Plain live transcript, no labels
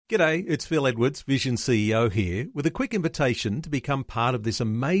G'day, it's Phil Edwards, Vision CEO here, with a quick invitation to become part of this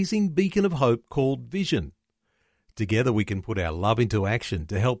amazing beacon of hope called Vision. Together we can put our love into action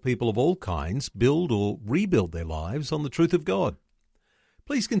to help people of all kinds build or rebuild their lives on the truth of God.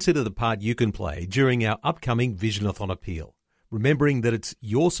 Please consider the part you can play during our upcoming Visionathon appeal, remembering that it's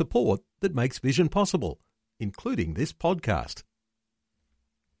your support that makes Vision possible, including this podcast.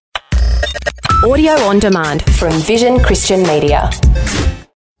 Audio on demand from Vision Christian Media.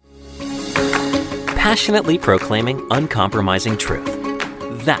 Passionately proclaiming uncompromising truth.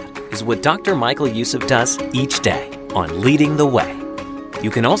 That is what Dr. Michael Youssef does each day on Leading the Way. You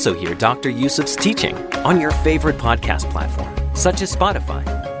can also hear Dr. Youssef's teaching on your favorite podcast platform, such as Spotify,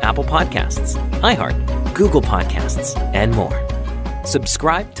 Apple Podcasts, iHeart, Google Podcasts, and more.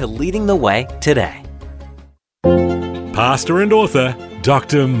 Subscribe to Leading the Way today. Pastor and author,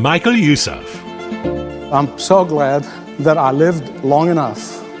 Dr. Michael Youssef. I'm so glad that I lived long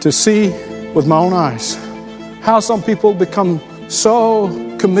enough to see with my own eyes how some people become so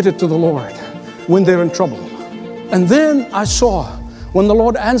committed to the Lord when they're in trouble. And then I saw when the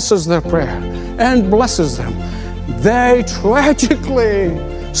Lord answers their prayer and blesses them, they tragically,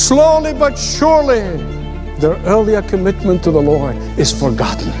 slowly but surely, their earlier commitment to the Lord is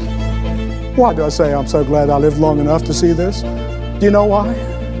forgotten. Why do I say I'm so glad I lived long enough to see this? Do you know why?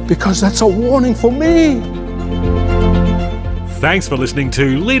 Because that's a warning for me. Thanks for listening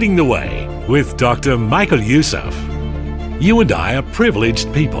to Leading the Way with Dr. Michael Youssef. You and I are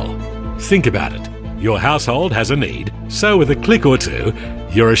privileged people. Think about it. Your household has a need, so with a click or two,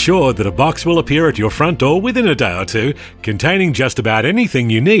 you're assured that a box will appear at your front door within a day or two containing just about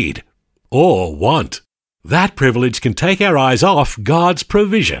anything you need or want. That privilege can take our eyes off God's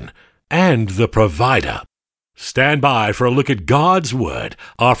provision and the provider. Stand by for a look at God's Word,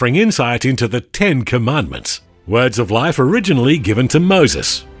 offering insight into the 10 Commandments. Words of life originally given to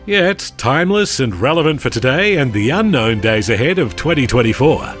Moses, yet timeless and relevant for today and the unknown days ahead of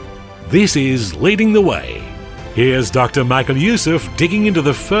 2024. This is Leading the Way. Here's Dr. Michael Youssef digging into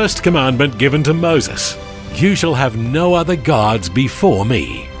the first commandment given to Moses. You shall have no other gods before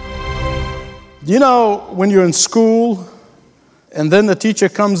me. You know, when you're in school and then the teacher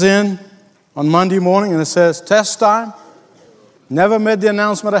comes in on Monday morning and it says, test time, never made the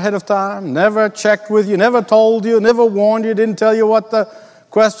announcement ahead of time, never checked with you, never told you, never warned you, didn't tell you what the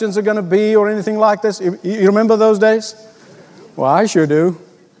questions are going to be or anything like this. You remember those days? Well, I sure do.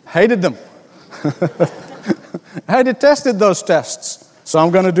 Hated them. I detested those tests. So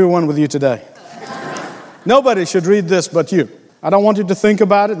I'm going to do one with you today. Nobody should read this but you. I don't want you to think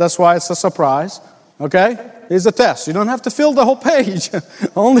about it. That's why it's a surprise. Okay? Here's a test. You don't have to fill the whole page.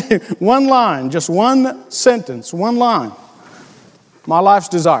 Only one line, just one sentence, one line. My life's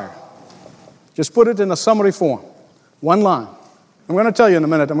desire. Just put it in a summary form. One line. I'm going to tell you in a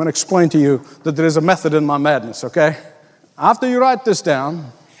minute, I'm going to explain to you that there is a method in my madness, okay? After you write this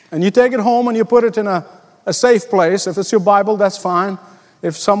down, and you take it home and you put it in a safe place. If it's your Bible, that's fine.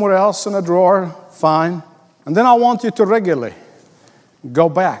 If somewhere else in a drawer, fine. And then I want you to regularly go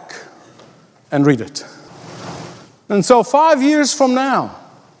back and read it. And so 5 years from now,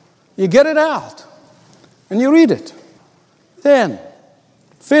 you get it out and you read it. Then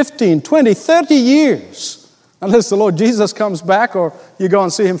 15, 20, 30 years, unless the Lord Jesus comes back or you go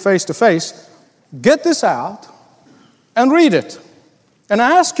and see Him face to face, get this out and read it. And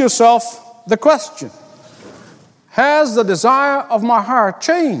ask yourself the question, has the desire of my heart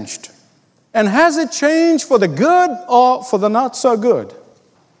changed? And has it changed for the good or for the not so good?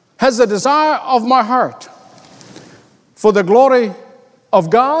 Has the desire of my heart for the glory of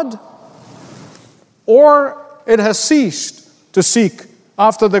God, or it has ceased to seek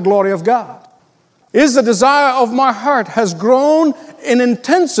after the glory of God? Is the desire of my heart has grown in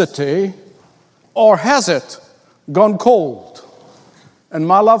intensity, or has it gone cold? And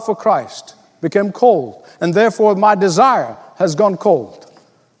my love for Christ became cold, and therefore my desire has gone cold.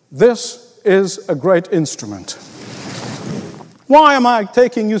 This is a great instrument. Why am I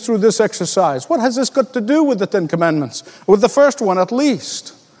taking you through this exercise? What has this got to do with the 10 Commandments? With the first one, at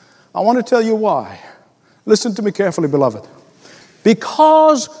least. I want to tell you why. Listen to me carefully, beloved.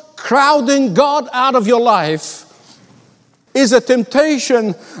 Because crowding God out of your life is a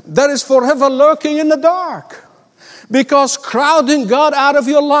temptation that is forever lurking in the dark. Because crowding God out of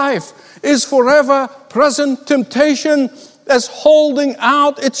your life is forever present temptation that's holding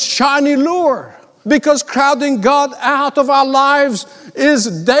out its shiny lure. Because crowding God out of our lives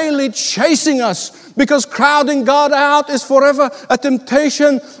is daily chasing us. Because crowding God out is forever a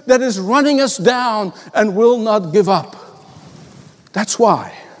temptation that is running us down and will not give up. That's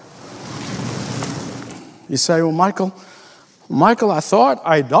why. You say, well, Michael, Michael, I thought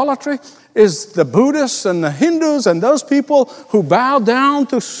idolatry is the Buddhists and the Hindus and those people who bow down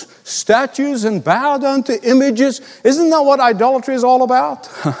to statues and bow down to images. Isn't that what idolatry is all about?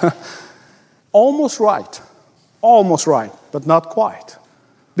 Almost right. Almost right, but not quite.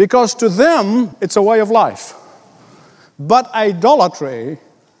 Because to them, it's a way of life. But idolatry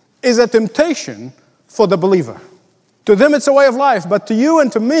is a temptation for the believer. To them, it's a way of life, but to you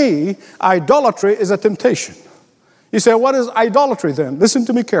and to me, idolatry is a temptation. You say, what is idolatry then? Listen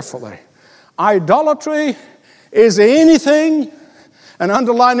to me carefully. Idolatry is anything, and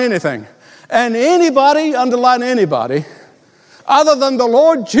underline anything, and anybody, underline anybody, other than the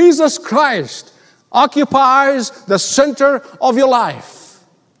Lord Jesus Christ occupies the center of your life.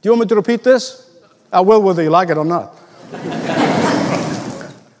 Do you want me to repeat this? I will, whether you like it or not.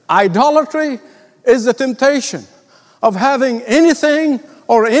 Idolatry is the temptation of having anything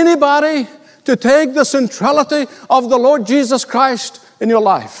or anybody to take the centrality of the Lord Jesus Christ in your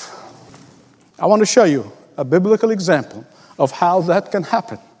life. I want to show you a biblical example of how that can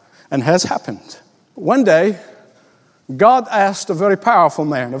happen and has happened. One day, God asked a very powerful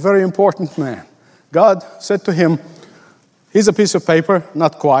man, a very important man. God said to him, here's a piece of paper,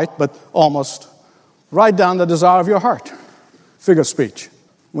 not quite, but almost. Write down the desire of your heart. Figure of speech.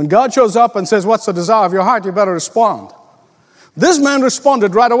 When God shows up and says, what's the desire of your heart? You better respond. This man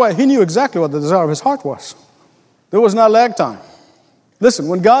responded right away. He knew exactly what the desire of his heart was. There was no lag time. Listen,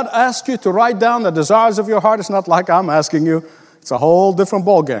 when God asks you to write down the desires of your heart, it's not like I'm asking you. It's a whole different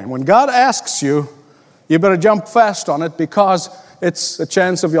ballgame. When God asks you, you better jump fast on it because it's a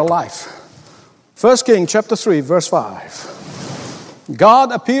chance of your life. 1 Kings chapter 3, verse 5.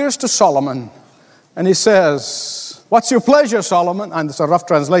 God appears to Solomon and he says, what's your pleasure, Solomon? And it's a rough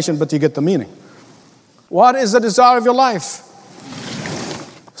translation, but you get the meaning. What is the desire of your life?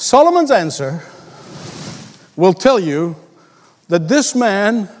 Solomon's answer will tell you that this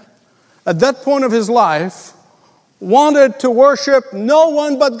man, at that point of his life, wanted to worship no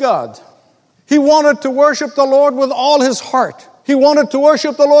one but God. He wanted to worship the Lord with all his heart. He wanted to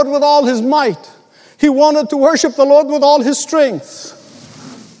worship the Lord with all his might. He wanted to worship the Lord with all his strength.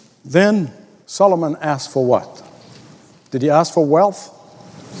 Then Solomon asked for what? Did he ask for wealth?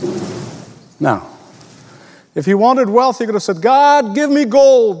 No. If he wanted wealth, he could have said, God, give me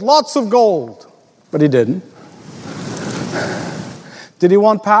gold, lots of gold. But he didn't. Did he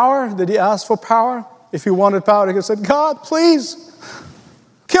want power? Did he ask for power? If he wanted power, he could have said, God, please,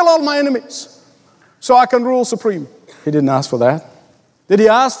 kill all my enemies so I can rule supreme. He didn't ask for that. Did he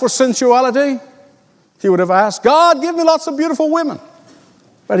ask for sensuality? He would have asked, God, give me lots of beautiful women.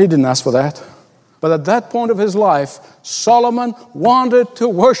 But he didn't ask for that. But at that point of his life, Solomon wanted to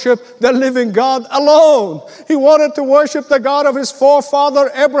worship the living God alone. He wanted to worship the God of his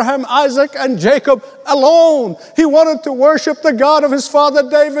forefather Abraham, Isaac, and Jacob alone. He wanted to worship the God of his father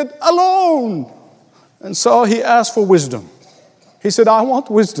David alone. And so he asked for wisdom. He said, I want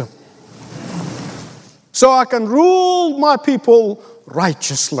wisdom so I can rule my people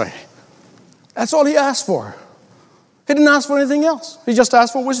righteously. That's all he asked for. He didn't ask for anything else. He just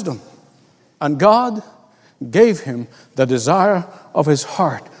asked for wisdom. And God gave him the desire of his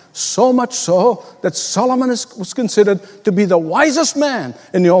heart, so much so that Solomon was considered to be the wisest man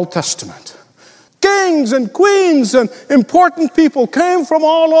in the Old Testament. Kings and queens and important people came from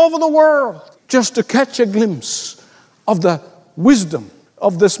all over the world just to catch a glimpse of the wisdom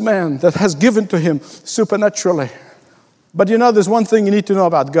of this man that has given to him supernaturally. But you know, there's one thing you need to know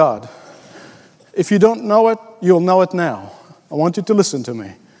about God. If you don't know it, you'll know it now. I want you to listen to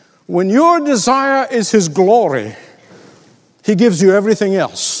me. When your desire is His glory, He gives you everything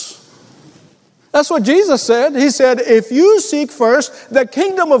else. That's what Jesus said. He said, if you seek first the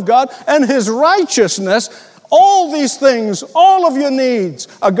kingdom of God and His righteousness, all these things, all of your needs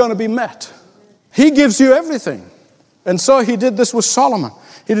are going to be met. He gives you everything. And so He did this with Solomon.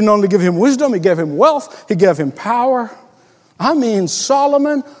 He didn't only give him wisdom, He gave him wealth, He gave him power. I mean,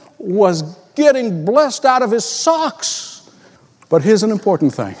 Solomon was getting blessed out of his socks. But here's an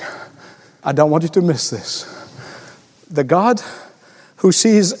important thing. I don't want you to miss this. The God who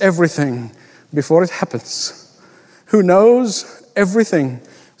sees everything before it happens, who knows everything,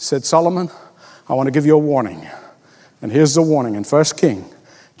 said, Solomon, I want to give you a warning. And here's the warning in 1 King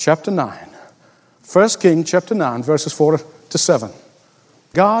chapter 9. 1 King chapter 9, verses 4 to 7.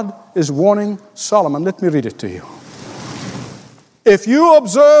 God is warning Solomon. Let me read it to you. If you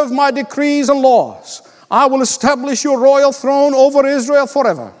observe my decrees and laws, I will establish your royal throne over Israel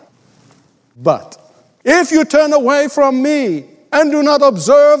forever. But if you turn away from me and do not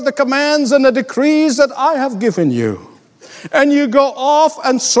observe the commands and the decrees that I have given you, and you go off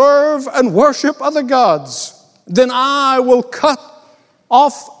and serve and worship other gods, then I will cut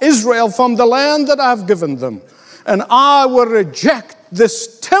off Israel from the land that I've given them, and I will reject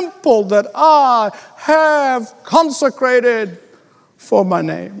this temple that I have consecrated for my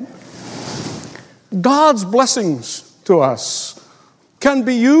name. God's blessings to us can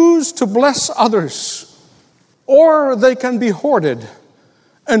be used to bless others, or they can be hoarded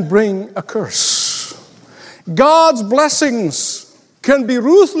and bring a curse. God's blessings can be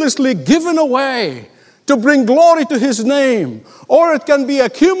ruthlessly given away to bring glory to His name, or it can be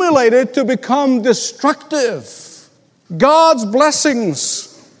accumulated to become destructive. God's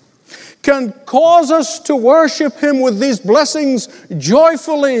blessings can cause us to worship Him with these blessings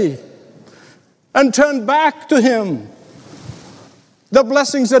joyfully and turn back to Him the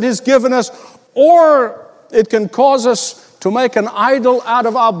blessings that He's given us, or it can cause us to make an idol out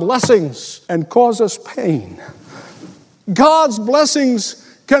of our blessings and cause us pain. God's blessings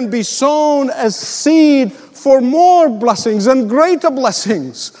can be sown as seed for more blessings and greater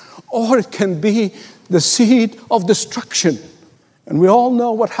blessings, or it can be the seed of destruction. And we all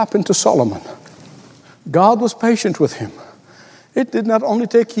know what happened to Solomon. God was patient with him. It did not only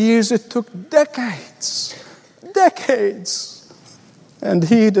take years, it took decades. And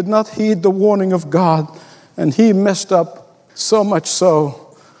he did not heed the warning of God, and he messed up so much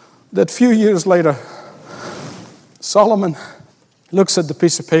so that a few years later, Solomon looks at the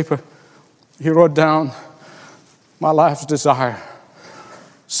piece of paper. He wrote down, "My life's desire,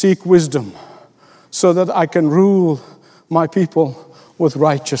 seek wisdom so that I can rule my people with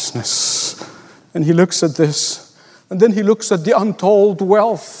righteousness." And he looks at this, and then he looks at the untold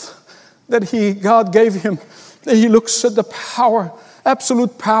wealth that God gave him. And he looks at the power,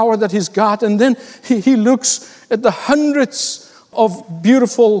 absolute power that he's got, and then he looks at the hundreds of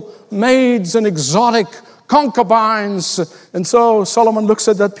beautiful maids and exotic concubines. And so Solomon looks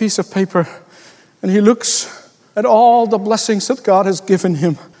at that piece of paper, and he looks at all the blessings that God has given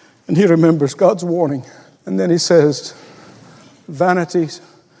him, and he remembers God's warning. And then he says, "Vanities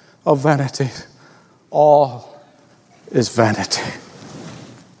of vanities, all is vanity."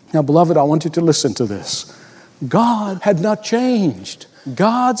 Now, beloved, I want you to listen to this. God had not changed.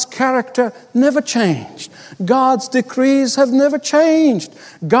 God's character never changed. God's decrees have never changed.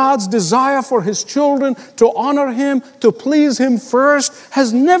 God's desire for His children to honor Him, to please Him first,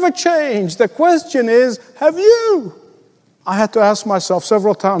 has never changed. The question is, have you? I had to ask myself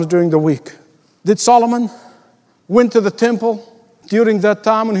several times during the week, did Solomon went to the temple during that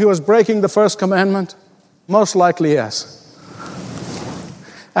time when he was breaking the first commandment? Most likely, yes.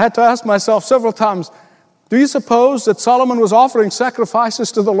 I had to ask myself several times, do you suppose that Solomon was offering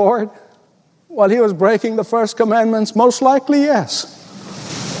sacrifices to the Lord while he was breaking the first commandments? Most likely, yes.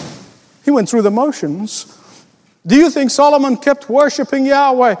 He went through the motions. Do you think Solomon kept worshiping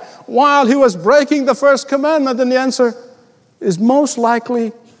Yahweh while he was breaking the first commandment? And the answer is most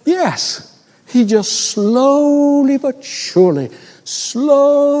likely yes. He just slowly but surely,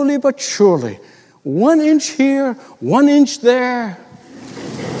 1 inch here, 1 inch there,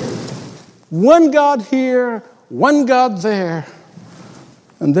 one God here, one God there.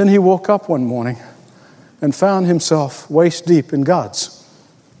 And then he woke up one morning and found himself waist deep in gods,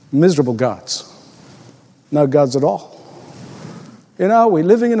 miserable gods, no gods at all. You know, we're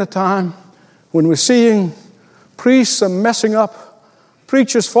living in a time when we're seeing priests are messing up,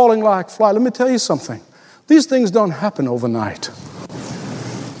 preachers falling like flies. Let me tell you something. These things don't happen overnight.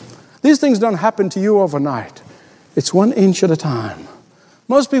 These things don't happen to you overnight. It's 1 inch at a time.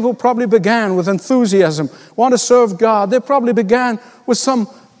 Most people probably began with enthusiasm, want to serve God. They probably began with some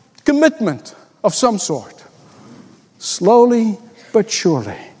commitment of some sort. Slowly but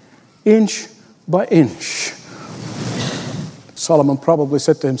surely, inch by inch. Solomon probably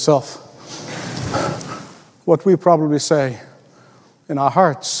said to himself what we probably say in our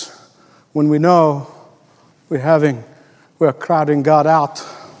hearts when we know we're crowding God out.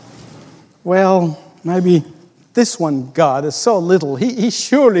 Well, maybe this one God is so little, he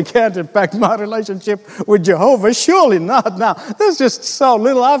surely can't impact my relationship with Jehovah. Surely not. Now, there's just so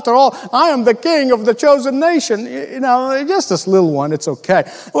little. After all, I am the king of the chosen nation. You know, just this little one, it's okay.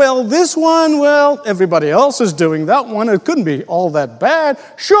 Well, this one, everybody else is doing that one. It couldn't be all that bad.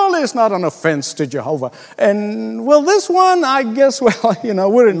 Surely it's not an offense to Jehovah. And, this one, I guess,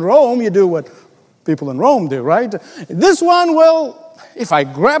 we're in Rome. You do what people in Rome do, right? This one, if I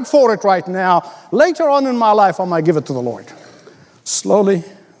grab for it right now, later on in my life, I might give it to the Lord. Slowly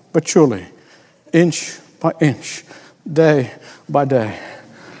but surely, inch by inch, day by day,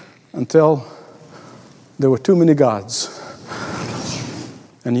 until there were too many gods.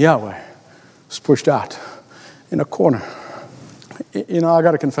 And Yahweh was pushed out in a corner. I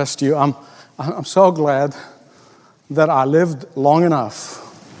got to confess to you, I'm so glad that I lived long enough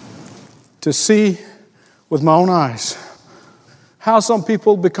to see with my own eyes how some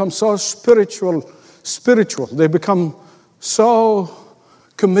people become so spiritual. They become so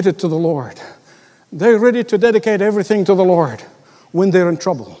committed to the Lord. They're ready to dedicate everything to the Lord when they're in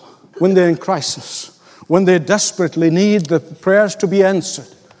trouble, when they're in crisis, when they desperately need the prayers to be answered.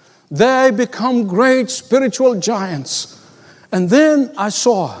 They become great spiritual giants. And then I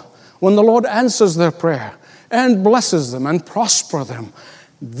saw when the Lord answers their prayer and blesses them and prospers them,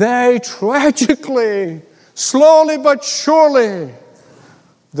 they tragically, slowly but surely,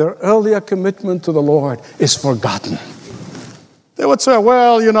 their earlier commitment to the Lord is forgotten. They would say,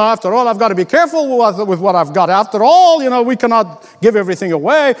 well, after all, I've got to be careful with what I've got. After all, we cannot give everything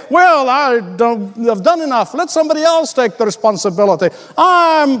away. Well, I've done enough. Let somebody else take the responsibility.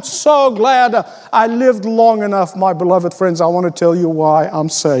 I'm so glad I lived long enough, my beloved friends. I want to tell you why I'm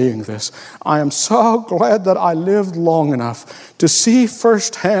saying this. I am so glad that I lived long enough to see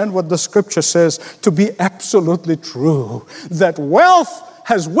firsthand what the Scripture says to be absolutely true, that wealth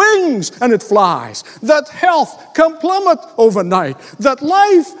has wings and it flies, that health can plummet overnight, that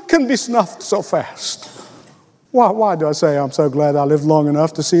life can be snuffed so fast. Why do I say I'm so glad I lived long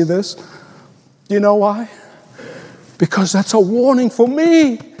enough to see this? Do you know why? Because that's a warning for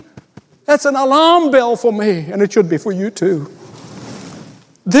me. That's an alarm bell for me, and it should be for you too.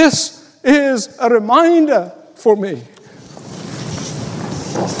 This is a reminder for me.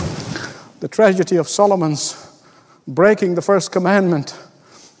 The tragedy of Solomon's breaking the first commandment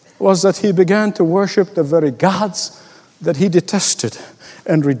was that he began to worship the very gods that he detested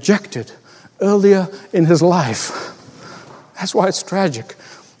and rejected earlier in his life. That's why it's tragic.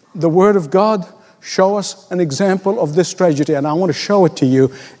 The Word of God shows us an example of this tragedy, and I want to show it to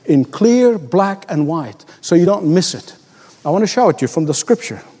you in clear black and white so you don't miss it. I want to show it to you from the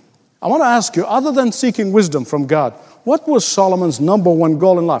Scripture. I want to ask you, other than seeking wisdom from God, what was Solomon's number one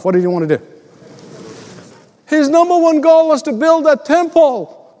goal in life? What did he want to do? His number one goal was to build a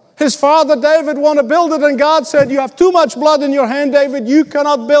temple. His father David wanted to build it, and God said, you have too much blood in your hand, David. You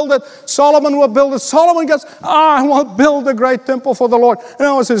cannot build it. Solomon will build it. Solomon goes, I want to build a great temple for the Lord. And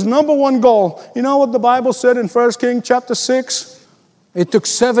that was his number one goal. You know what the Bible said in 1 Kings chapter 6? It took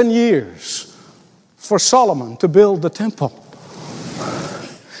 7 years for Solomon to build the temple.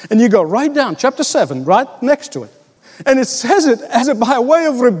 And you go right down, chapter 7, right next to it. And it says it as by way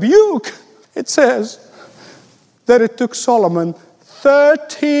of rebuke. It says that it took Solomon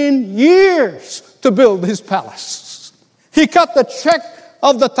 13 years to build his palace. He cut the check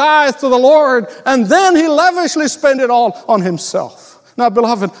of the tithe to the Lord, and then he lavishly spent it all on himself. Now,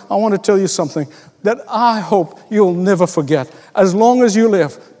 beloved, I want to tell you something that I hope you'll never forget. As long as you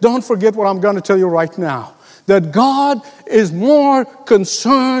live, don't forget what I'm going to tell you right now. That God is more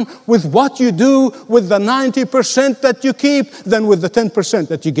concerned with what you do with the 90% that you keep than with the 10%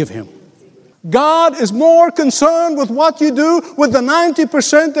 that you give Him. God is more concerned with what you do with the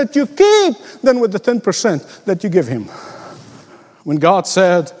 90% that you keep than with the 10% that you give Him. When God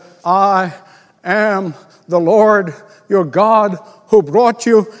said, I am the Lord your God who brought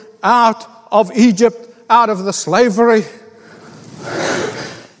you out of Egypt, out of the slavery,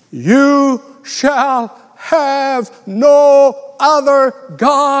 you shall have no other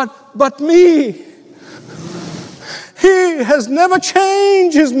God but me. He has never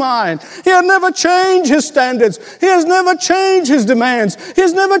changed His mind. He has never changed His standards. He has never changed His demands. He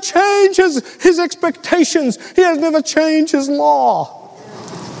has never changed His expectations. He has never changed His law.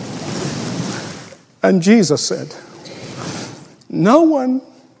 And Jesus said, no one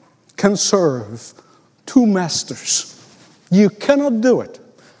can serve two masters. You cannot do it.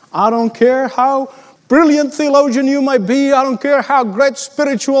 I don't care how brilliant theologian you might be. I don't care how great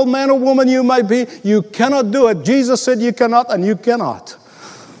spiritual man or woman you might be. You cannot do it. Jesus said you cannot, and you cannot.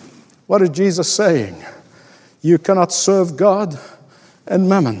 What is Jesus saying? You cannot serve God and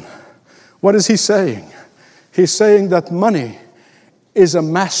mammon. What is He saying? He's saying that money is a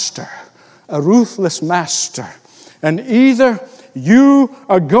master, a ruthless master. And either you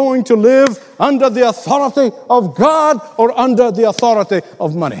are going to live under the authority of God or under the authority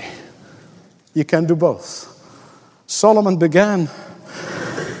of money. You can do both. Solomon began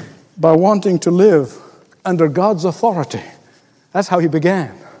by wanting to live under God's authority. That's how he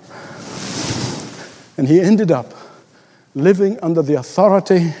began. And he ended up living under the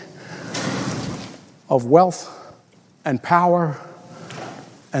authority of wealth and power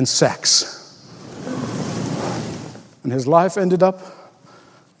and sex. And his life ended up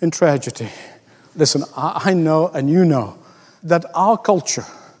in tragedy. Listen, I know and you know that our culture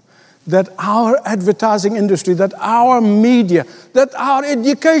that our advertising industry, that our media, that our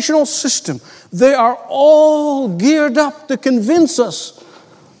educational system, they are all geared up to convince us.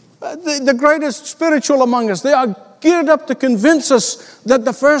 The greatest spiritual among us, they are geared up to convince us that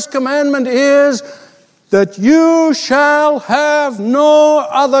the first commandment is that you shall have no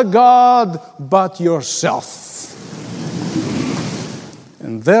other God but yourself.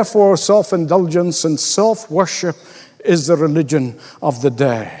 And therefore, self-indulgence and self-worship is the religion of the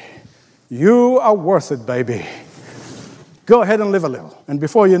day. You are worth it, baby. Go ahead and live a little. And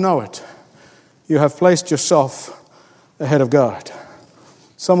before you know it, you have placed yourself ahead of God.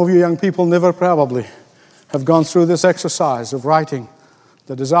 Some of you young people never probably have gone through this exercise of writing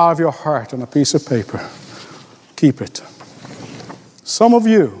the desire of your heart on a piece of paper. Keep it. Some of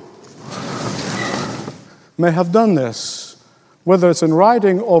you may have done this, whether it's in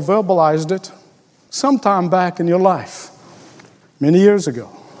writing or verbalized it, sometime back in your life, many years ago,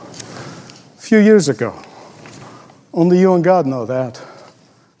 a few years ago. Only you and God know that.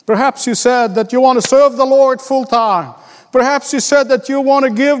 Perhaps you said that you want to serve the Lord full time. Perhaps you said that you want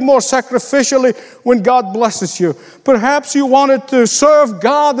to give more sacrificially when God blesses you. Perhaps you wanted to serve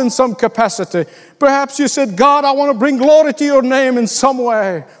God in some capacity. Perhaps you said, God, I want to bring glory to your name in some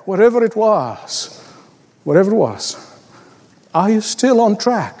way. Whatever it was. Whatever it was. Are you still on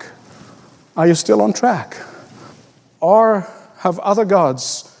track? Are you still on track? Or have other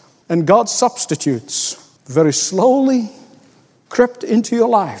gods and God substitutes very slowly crept into your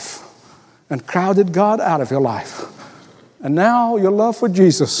life and crowded God out of your life? And now your love for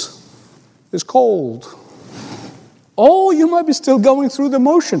Jesus is cold. Oh, you might be still going through the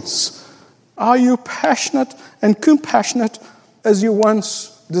motions. Are you passionate and compassionate as you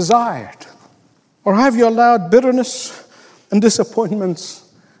once desired? Or have you allowed bitterness and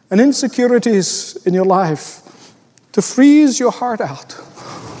disappointments and insecurities in your life to freeze your heart out?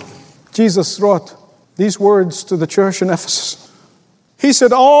 Jesus wrote these words to the church in Ephesus. He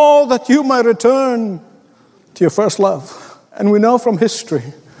said, "Oh, that you may return to your first love." And we know from history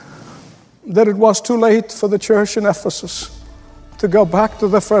that it was too late for the church in Ephesus to go back to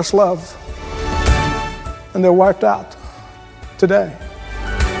their first love. And they're wiped out today.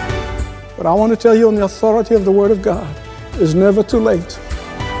 But I want to tell you on the authority of the Word of God, it's never too late.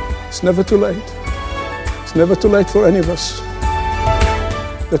 It's never too late. It's never too late for any of us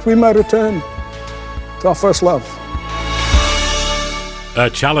that we may return to our first love. A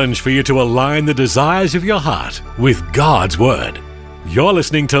challenge for you to align the desires of your heart with God's Word. You're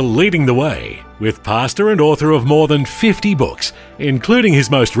listening to Leading the Way with pastor and author of more than 50 books, including his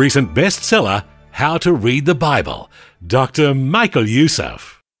most recent bestseller, How to Read the Bible, Dr. Michael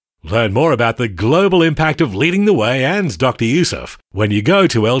Youssef. Learn more about the global impact of Leading the Way and Dr. Youssef when you go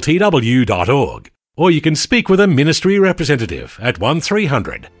to ltw.org. Or you can speak with a ministry representative at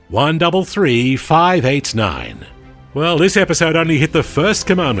 1300 133 589. Well, this episode only hit the first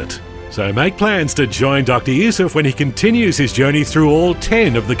commandment, so make plans to join Dr. Youssef when he continues his journey through all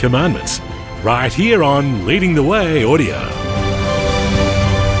 10 of the commandments, right here on Leading the Way Audio.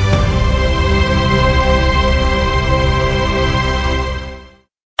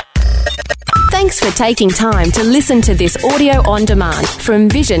 Thanks for taking time to listen to this audio on demand from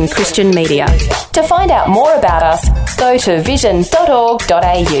Vision Christian Media. To find out more about us, go to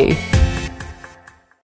vision.org.au.